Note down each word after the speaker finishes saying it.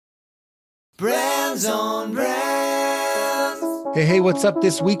Brands on Brands. Hey, what's up?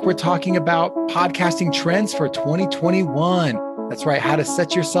 This week, we're talking about podcasting trends for 2021. That's right, how to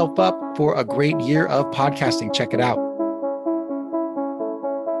set yourself up for a great year of podcasting. Check it out.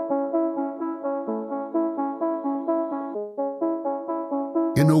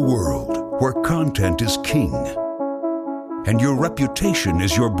 In a world where content is king and your reputation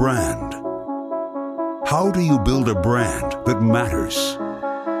is your brand, how do you build a brand that matters?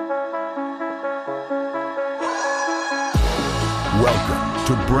 Welcome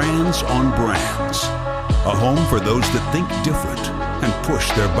to Brands on Brands, a home for those that think different and push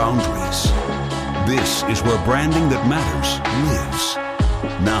their boundaries. This is where branding that matters lives.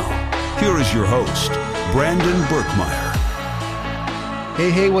 Now, here is your host, Brandon Birkmeyer.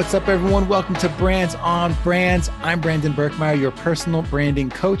 Hey, what's up, everyone? Welcome to Brands on Brands. I'm Brandon Birkmeyer, your personal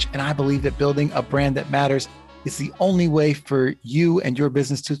branding coach, and I believe that building a brand that matters is the only way for you and your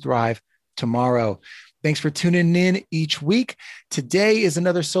business to thrive tomorrow. Thanks for tuning in each week. Today is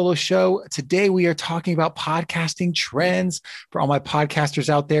another solo show. Today, we are talking about podcasting trends for all my podcasters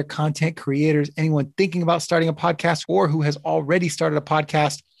out there, content creators, anyone thinking about starting a podcast or who has already started a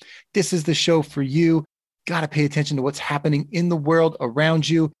podcast. This is the show for you. Got to pay attention to what's happening in the world around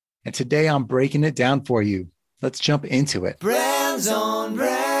you. And today, I'm breaking it down for you. Let's jump into it. Brands on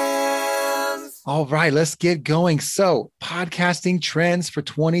Brands. All right, let's get going. So, podcasting trends for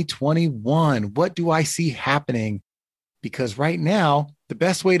 2021. What do I see happening? Because right now, the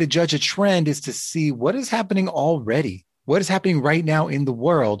best way to judge a trend is to see what is happening already. What is happening right now in the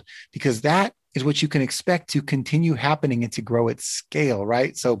world? Because that is what you can expect to continue happening and to grow at scale,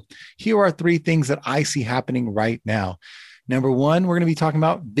 right? So here are three things that I see happening right now. Number one, we're going to be talking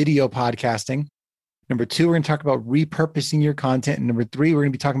about video podcasting. Number two, we're going to talk about repurposing your content. And number three, we're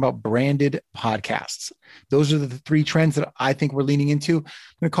going to be talking about branded podcasts. Those are the three trends that I think we're leaning into. I'm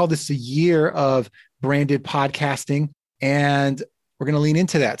going to call this a year of branded podcasting, and we're going to lean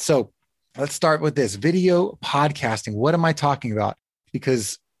into that. So let's start with this video podcasting. What am I talking about?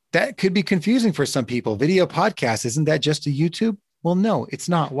 Because that could be confusing for some people. Video podcast, isn't that just a YouTube? Well, no, it's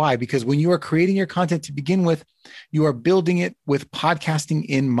not. Why? Because when you are creating your content to begin with, you are building it with podcasting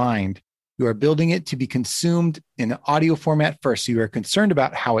in mind. You are building it to be consumed in an audio format first. So you are concerned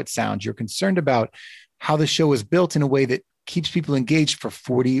about how it sounds. You're concerned about how the show is built in a way that keeps people engaged for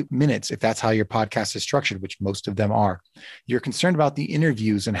 40 minutes, if that's how your podcast is structured, which most of them are. You're concerned about the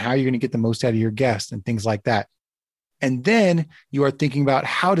interviews and how you're going to get the most out of your guests and things like that. And then you are thinking about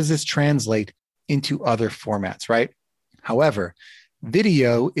how does this translate into other formats, right? However,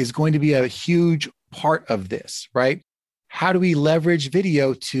 video is going to be a huge part of this, right? How do we leverage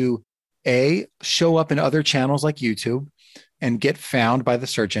video to A, show up in other channels like YouTube and get found by the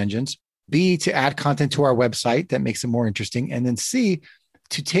search engines, B, to add content to our website that makes it more interesting, and then C,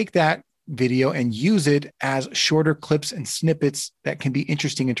 to take that video and use it as shorter clips and snippets that can be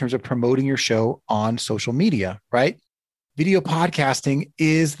interesting in terms of promoting your show on social media, right? Video podcasting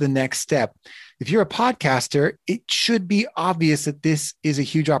is the next step. If you're a podcaster, it should be obvious that this is a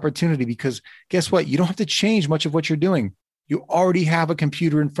huge opportunity because guess what? You don't have to change much of what you're doing. You already have a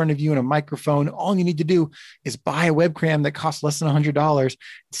computer in front of you and a microphone. All you need to do is buy a webcam that costs less than $100,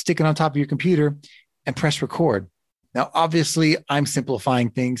 stick it on top of your computer, and press record. Now, obviously, I'm simplifying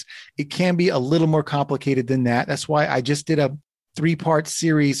things. It can be a little more complicated than that. That's why I just did a 3-part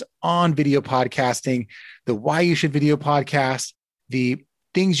series on video podcasting, the why you should video podcast, the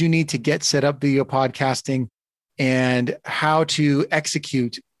things you need to get set up video podcasting, and how to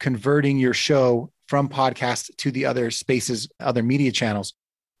execute converting your show from podcast to the other spaces, other media channels.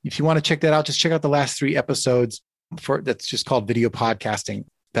 If you want to check that out, just check out the last 3 episodes that's just called video podcasting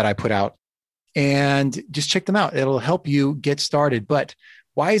that I put out, and just check them out. It'll help you get started. But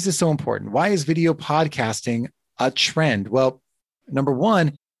why is this so important? Why is video podcasting a trend? Well, number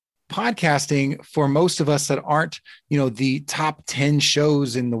one, podcasting for most of us that aren't, the top 10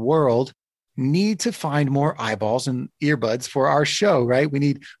 shows in the world need to find more eyeballs and earbuds for our show, right? We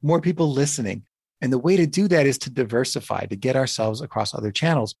need more people listening. And the way to do that is to diversify, to get ourselves across other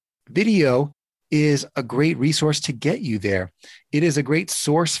channels. Video is a great resource to get you there. It is a great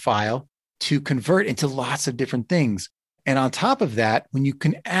source file to convert into lots of different things. And on top of that, when you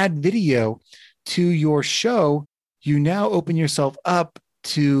can add video to your show, you now open yourself up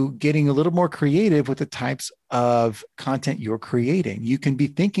to getting a little more creative with the types of content you're creating. You can be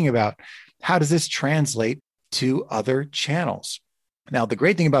thinking about how does this translate to other channels? Now, the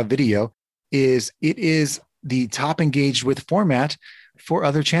great thing about video is it is the top engaged with format for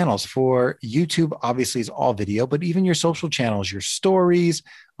other channels. For YouTube, obviously, is all video, but even your social channels, your stories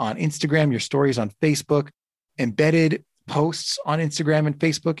on Instagram, your stories on Facebook, embedded posts on Instagram and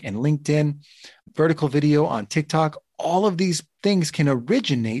Facebook and LinkedIn, vertical video on TikTok. All of these things can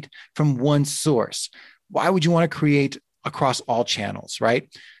originate from one source. Why would you want to create across all channels, right?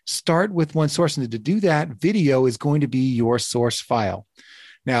 Start with one source. And to do that, video is going to be your source file.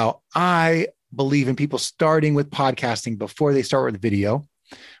 Now, I believe in people starting with podcasting before they start with video.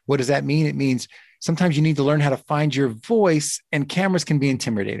 What does that mean? It means sometimes you need to learn how to find your voice, and cameras can be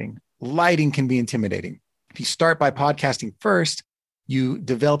intimidating. Lighting can be intimidating. If you start by podcasting first, you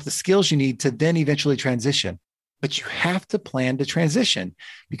develop the skills you need to then eventually transition. But you have to plan to transition,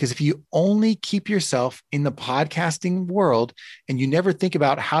 because if you only keep yourself in the podcasting world and you never think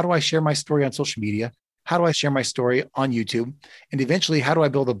about how do I share my story on social media, how do I share my story on YouTube, and eventually how do I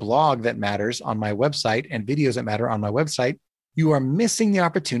build a blog that matters on my website and videos that matter on my website, you are missing the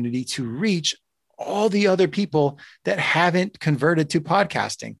opportunity to reach all the other people that haven't converted to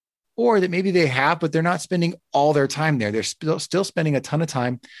podcasting, or that maybe they have, but they're not spending all their time there. They're still spending a ton of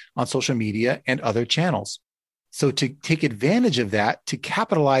time on social media and other channels. So to take advantage of that, to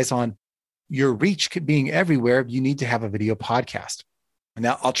capitalize on your reach being everywhere, you need to have a video podcast.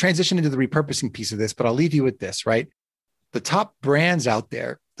 Now, I'll transition into the repurposing piece of this, but I'll leave you with this, right? The top brands out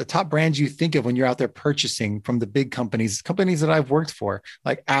there, the top brands you think of when you're out there purchasing from the big companies that I've worked for,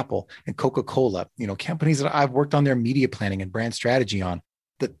 like Apple and Coca-Cola, companies that I've worked on their media planning and brand strategy on.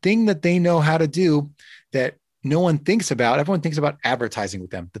 The thing that they know how to do that no one thinks about, everyone thinks about advertising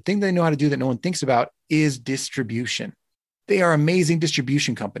with them. The thing they know how to do that no one thinks about is distribution. They are amazing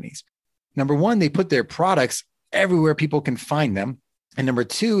distribution companies. Number one, they put their products everywhere people can find them. And number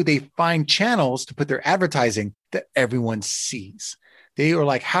two, they find channels to put their advertising that everyone sees. They are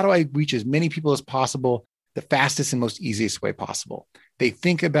like, how do I reach as many people as possible, the fastest and most easiest way possible? They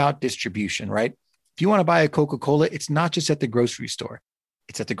think about distribution, right? If you want to buy a Coca-Cola, it's not just at the grocery store.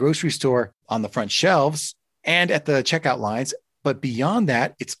 It's at the grocery store on the front shelves and at the checkout lines. But beyond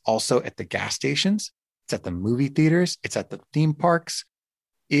that, it's also at the gas stations. It's at the movie theaters. It's at the theme parks.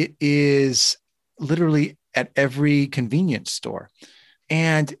 It is literally at every convenience store.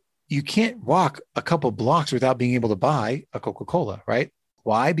 And you can't walk a couple blocks without being able to buy a Coca-Cola, right?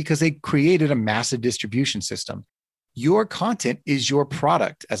 Why? Because they created a massive distribution system. Your content is your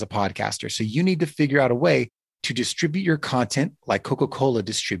product as a podcaster. So you need to figure out a way to distribute your content like Coca-Cola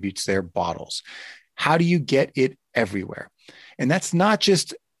distributes their bottles. How do you get it everywhere? And that's not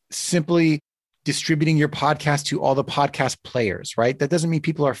just simply distributing your podcast to all the podcast players, right? That doesn't mean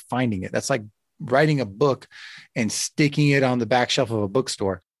people are finding it. That's like writing a book and sticking it on the back shelf of a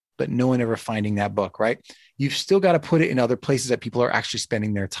bookstore, but no one ever finding that book, right? You've still got to put it in other places that people are actually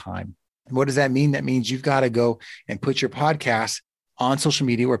spending their time. And what does that mean? That means you've got to go and put your podcast on social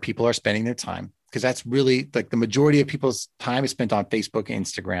media where people are spending their time, because that's really like the majority of people's time is spent on Facebook and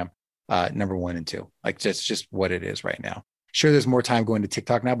Instagram, number 1 and 2. Like that's just what it is right now. Sure, there's more time going to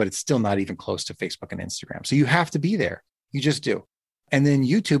TikTok now, but it's still not even close to Facebook and Instagram. So you have to be there. You just do. And then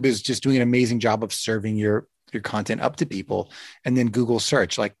YouTube is just doing an amazing job of serving your content up to people. And then Google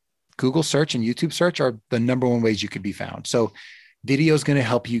search, like Google search and YouTube search are the number 1 ways you could be found. So video is going to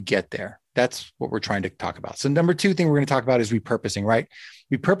help you get there. That's what we're trying to talk about. So number 2 thing we're going to talk about is repurposing, right?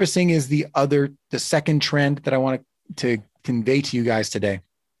 Repurposing is the second trend that I want to convey to you guys today.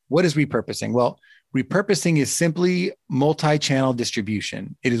 What is repurposing? Well, repurposing is simply multi-channel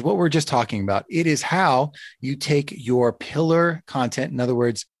distribution. It is what we're just talking about. It is how you take your pillar content, in other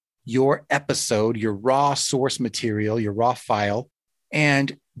words, your episode, your raw source material, your raw file,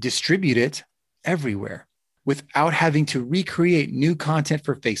 and distribute it everywhere without having to recreate new content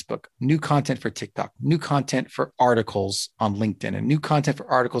for Facebook, new content for TikTok, new content for articles on LinkedIn, and new content for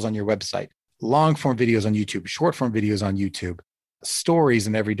articles on your website, long form videos on YouTube, short form videos on YouTube, stories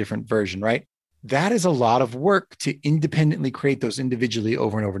in every different version, right? That is a lot of work to independently create those individually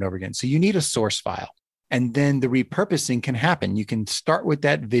over and over and over again. So you need a source file. And then the repurposing can happen. You can start with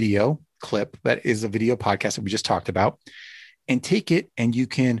that video clip that is a video podcast that we just talked about and take it, and you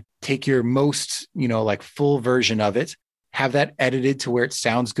can take your most, like full version of it, have that edited to where it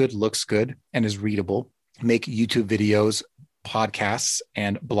sounds good, looks good, and is readable, make YouTube videos, podcasts,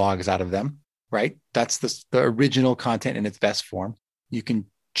 and blogs out of them, right? That's the original content in its best form. You can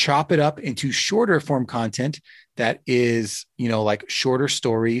chop it up into shorter form content that is, like shorter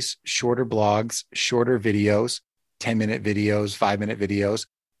stories, shorter blogs, shorter videos, 10-minute videos, 5-minute videos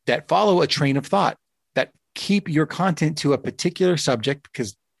that follow a train of thought, that keep your content to a particular subject,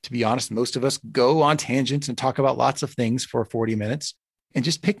 because to be honest, most of us go on tangents and talk about lots of things for 40 minutes, and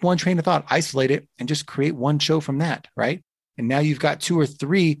just pick one train of thought, isolate it, and just create one show from that, right? And now you've got 2 or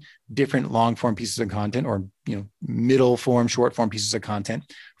 3 different long form pieces of content, or, middle form, short form pieces of content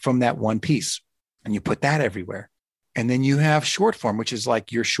from that one piece. And you put that everywhere. And then you have short form, which is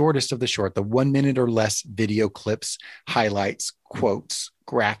like your shortest of the short, the 1 minute or less video clips, highlights, quotes,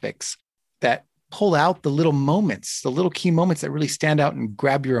 graphics that pull out the little moments, the little key moments that really stand out and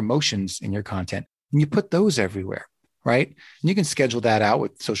grab your emotions in your content. And you put those everywhere, right? And you can schedule that out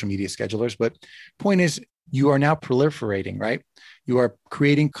with social media schedulers. But point is, you are now proliferating, right? You are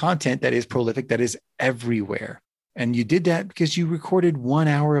creating content that is prolific, that is everywhere. And you did that because you recorded 1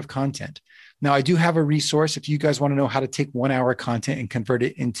 hour of content. Now, I do have a resource. If you guys want to know how to take 1 hour content and convert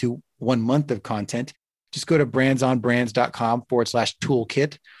it into 1 month of content, just go to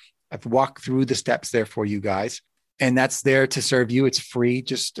brandsonbrands.com/toolkit. I've walked through the steps there for you guys, and that's there to serve you. It's free.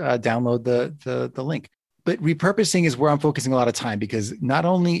 Just download the link. But repurposing is where I'm focusing a lot of time, because not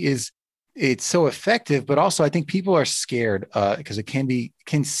only is it so effective, but also I think people are scared because it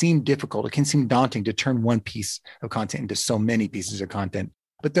can seem difficult. It can seem daunting to turn one piece of content into so many pieces of content.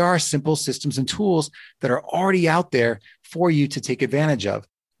 But there are simple systems and tools that are already out there for you to take advantage of.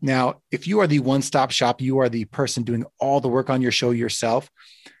 Now, if you are the one-stop shop, you are the person doing all the work on your show yourself,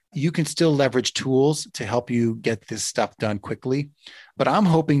 you can still leverage tools to help you get this stuff done quickly. But I'm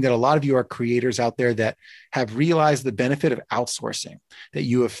hoping that a lot of you are creators out there that have realized the benefit of outsourcing, that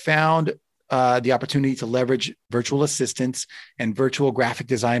you have found the opportunity to leverage virtual assistants and virtual graphic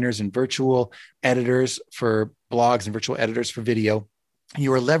designers and virtual editors for blogs and virtual editors for video.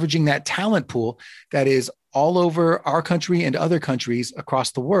 You are leveraging that talent pool that is all over our country and other countries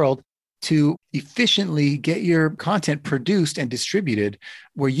across the world to efficiently get your content produced and distributed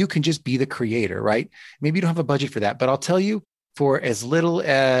where you can just be the creator, right? Maybe you don't have a budget for that, but I'll tell you, for as little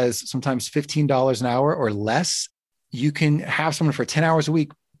as sometimes $15 an hour or less, you can have someone for 10 hours a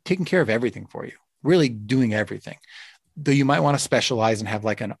week taking care of everything for you, really doing everything. Though you might want to specialize and have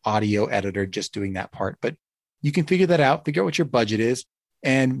like an audio editor just doing that part, but you can figure that out, figure out what your budget is.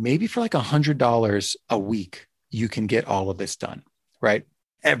 And maybe for like $100 a week, you can get all of this done, right?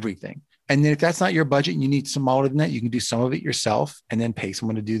 Everything. And then if that's not your budget and you need smaller than that, you can do some of it yourself and then pay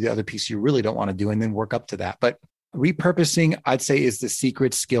someone to do the other piece you really don't want to do and then work up to that. But repurposing, I'd say, is the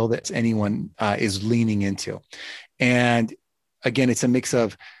secret skill that anyone is leaning into. And again, it's a mix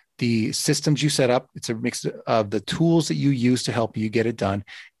of the systems you set up. It's a mix of the tools that you use to help you get it done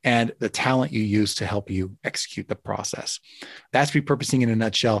and the talent you use to help you execute the process. That's repurposing in a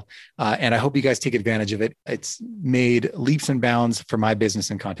nutshell. And I hope you guys take advantage of it. It's made leaps and bounds for my business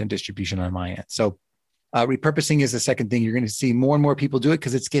and content distribution on my end. So repurposing is the second thing. You're going to see more and more people do it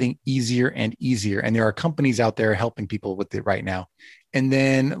because it's getting easier and easier. And there are companies out there helping people with it right now. And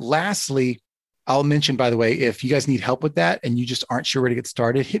then lastly, I'll mention, by the way, if you guys need help with that and you just aren't sure where to get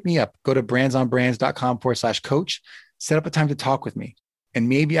started, hit me up. Go to brandsonbrands.com/coach, set up a time to talk with me. And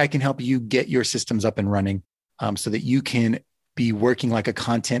maybe I can help you get your systems up and running so that you can be working like a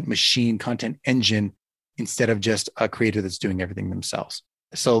content machine, content engine, instead of just a creator that's doing everything themselves.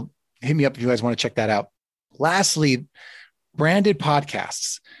 So hit me up if you guys want to check that out. Lastly, branded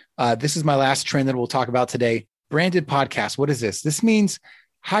podcasts. This is my last trend that we'll talk about today. Branded podcasts. What is this? This means,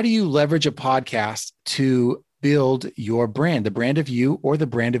 how do you leverage a podcast to build your brand, the brand of you or the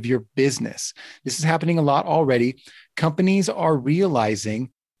brand of your business? This is happening a lot already. Companies are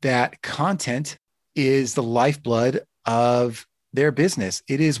realizing that content is the lifeblood of their business.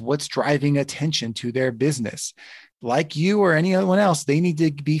 It is what's driving attention to their business. Like you or anyone else, they need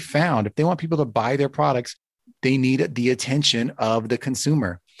to be found. If they want people to buy their products, they need the attention of the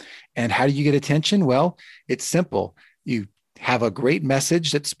consumer. And how do you get attention? Well, it's simple. You have a great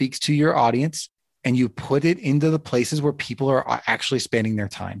message that speaks to your audience, and you put it into the places where people are actually spending their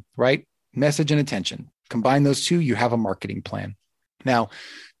time, right? Message and attention. Combine those two, you have a marketing plan. Now,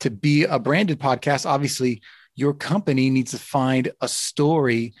 to be a branded podcast, obviously, your company needs to find a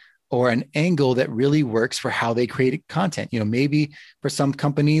story or an angle that really works for how they create content. Maybe for some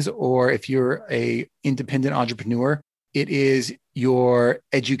companies, or if you're an independent entrepreneur, it is your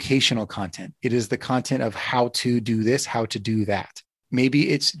educational content. It is the content of how to do this, how to do that. Maybe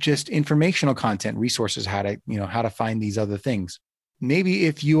it's just informational content, resources, how to find these other things. Maybe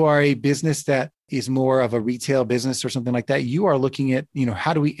if you are a business that is more of a retail business or something like that, you are looking at,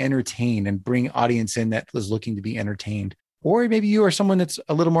 how do we entertain and bring audience in that is looking to be entertained? Or maybe you are someone that's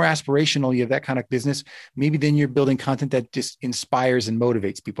a little more aspirational. You have that kind of business. Maybe then you're building content that just inspires and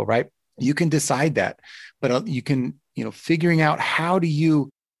motivates people, right? You can decide that, but you can, figuring out how do you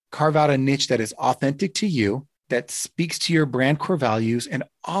carve out a niche that is authentic to you, that speaks to your brand core values and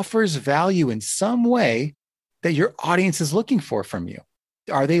offers value in some way that your audience is looking for from you.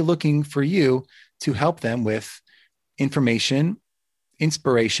 Are they looking for you to help them with information,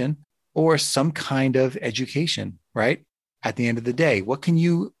 inspiration, or some kind of education, right? At the end of the day, what can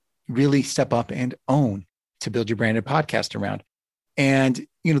you really step up and own? to build your branded podcast around. And,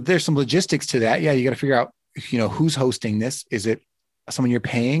 there's some logistics to that. Yeah, you got to figure out, who's hosting this. Is it someone you're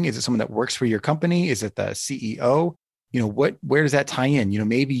paying? Is it someone that works for your company? Is it the CEO? Where does that tie in?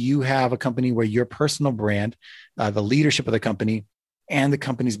 Maybe you have a company where your personal brand, the leadership of the company and the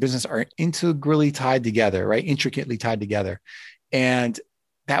company's business are integrally tied together, right? Intricately tied together. And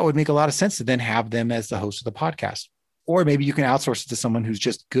that would make a lot of sense to then have them as the host of the podcast. Or maybe you can outsource it to someone who's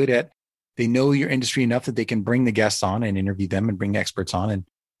just good at, they know your industry enough that they can bring the guests on and interview them and bring experts on and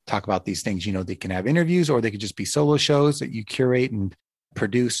talk about these things. They can have interviews, or they could just be solo shows that you curate and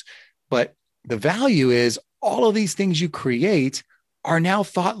produce. But the value is all of these things you create are now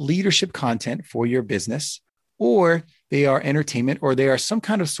thought leadership content for your business, or they are entertainment, or they are some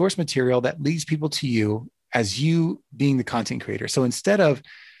kind of source material that leads people to you as you being the content creator. So instead of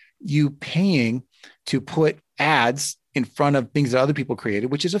you paying to put ads in front of things that other people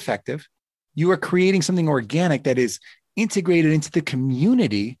created, which is effective, you are creating something organic that is integrated into the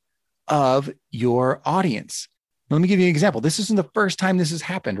community of your audience. Now, let me give you an example. This isn't the first time this has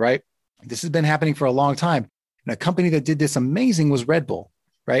happened, right? This has been happening for a long time. And a company that did this amazing was Red Bull,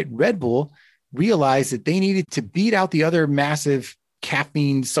 right? Red Bull realized that they needed to beat out the other massive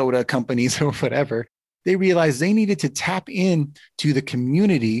caffeine soda companies or whatever. They realized they needed to tap in to the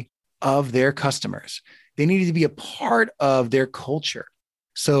community of their customers. They needed to be a part of their culture.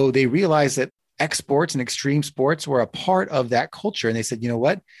 So they realized that exports and extreme sports were a part of that culture. And they said, you know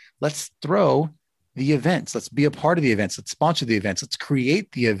what? Let's throw the events. Let's be a part of the events. Let's sponsor the events. Let's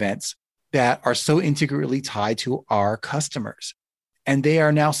create the events that are so integrally tied to our customers. And they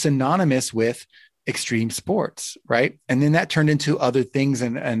are now synonymous with extreme sports, right? And then that turned into other things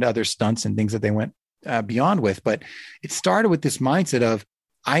and other stunts and things that they went beyond with. But it started with this mindset of,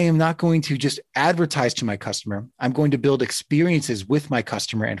 I am not going to just advertise to my customer. I'm going to build experiences with my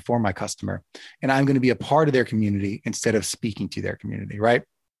customer and for my customer. And I'm going to be a part of their community instead of speaking to their community, right?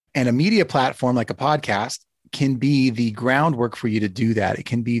 And a media platform like a podcast can be the groundwork for you to do that. It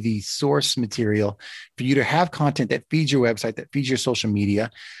can be the source material for you to have content that feeds your website, that feeds your social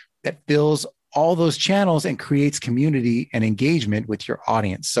media, that fills all those channels and creates community and engagement with your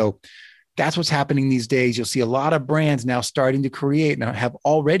audience. So that's what's happening these days. You'll see a lot of brands now starting to create and have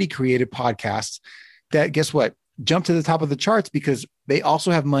already created podcasts that, guess what, jump to the top of the charts because they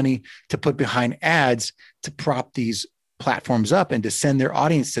also have money to put behind ads to prop these platforms up and to send their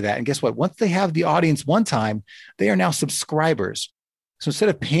audience to that. And guess what? Once they have the audience one time, they are now subscribers. So instead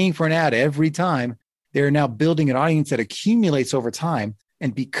of paying for an ad every time, they're now building an audience that accumulates over time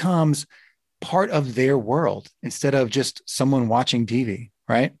and becomes part of their world instead of just someone watching TV,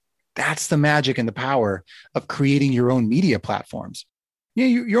 right? That's the magic and the power of creating your own media platforms.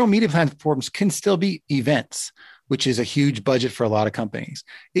 Your own media platforms can still be events, which is a huge budget for a lot of companies.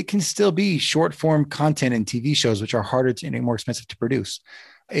 It can still be short form content and TV shows, which are harder and more expensive to produce.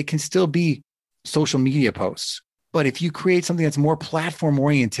 It can still be social media posts. But if you create something that's more platform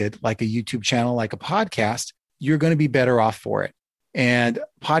oriented, like a YouTube channel, like a podcast, you're going to be better off for it. And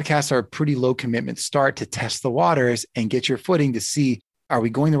podcasts are a pretty low commitment start to test the waters and get your footing to see, are we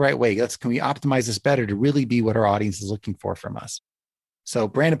going the right way? Can we optimize this better to really be what our audience is looking for from us? So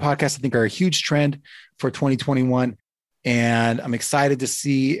branded podcasts, I think, are a huge trend for 2021. And I'm excited to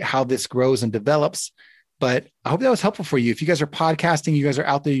see how this grows and develops. But I hope that was helpful for you. If you guys are podcasting, you guys are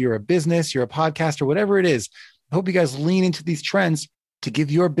out there, you're a business, you're a podcaster, whatever it is, I hope you guys lean into these trends to give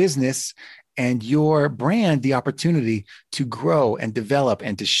your business and your brand the opportunity to grow and develop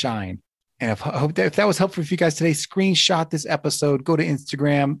and to shine. And I hope that if that was helpful for you guys today, screenshot this episode, go to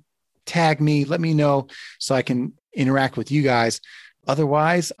Instagram, tag me, let me know so I can interact with you guys.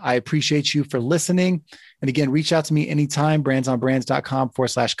 Otherwise, I appreciate you for listening. And again, reach out to me anytime,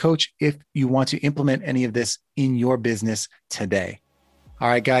 brandsonbrands.com/coach, if you want to implement any of this in your business today. All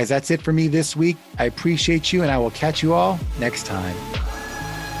right, guys, that's it for me this week. I appreciate you, and I will catch you all next time.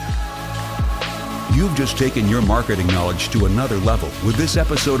 You've just taken your marketing knowledge to another level with this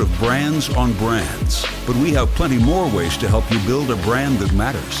episode of Brands on Brands. But we have plenty more ways to help you build a brand that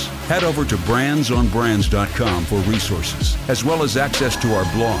matters. Head over to brandsonbrands.com for resources, as well as access to our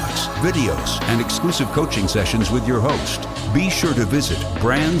blogs, videos, and exclusive coaching sessions with your host. Be sure to visit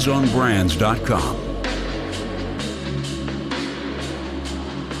brandsonbrands.com.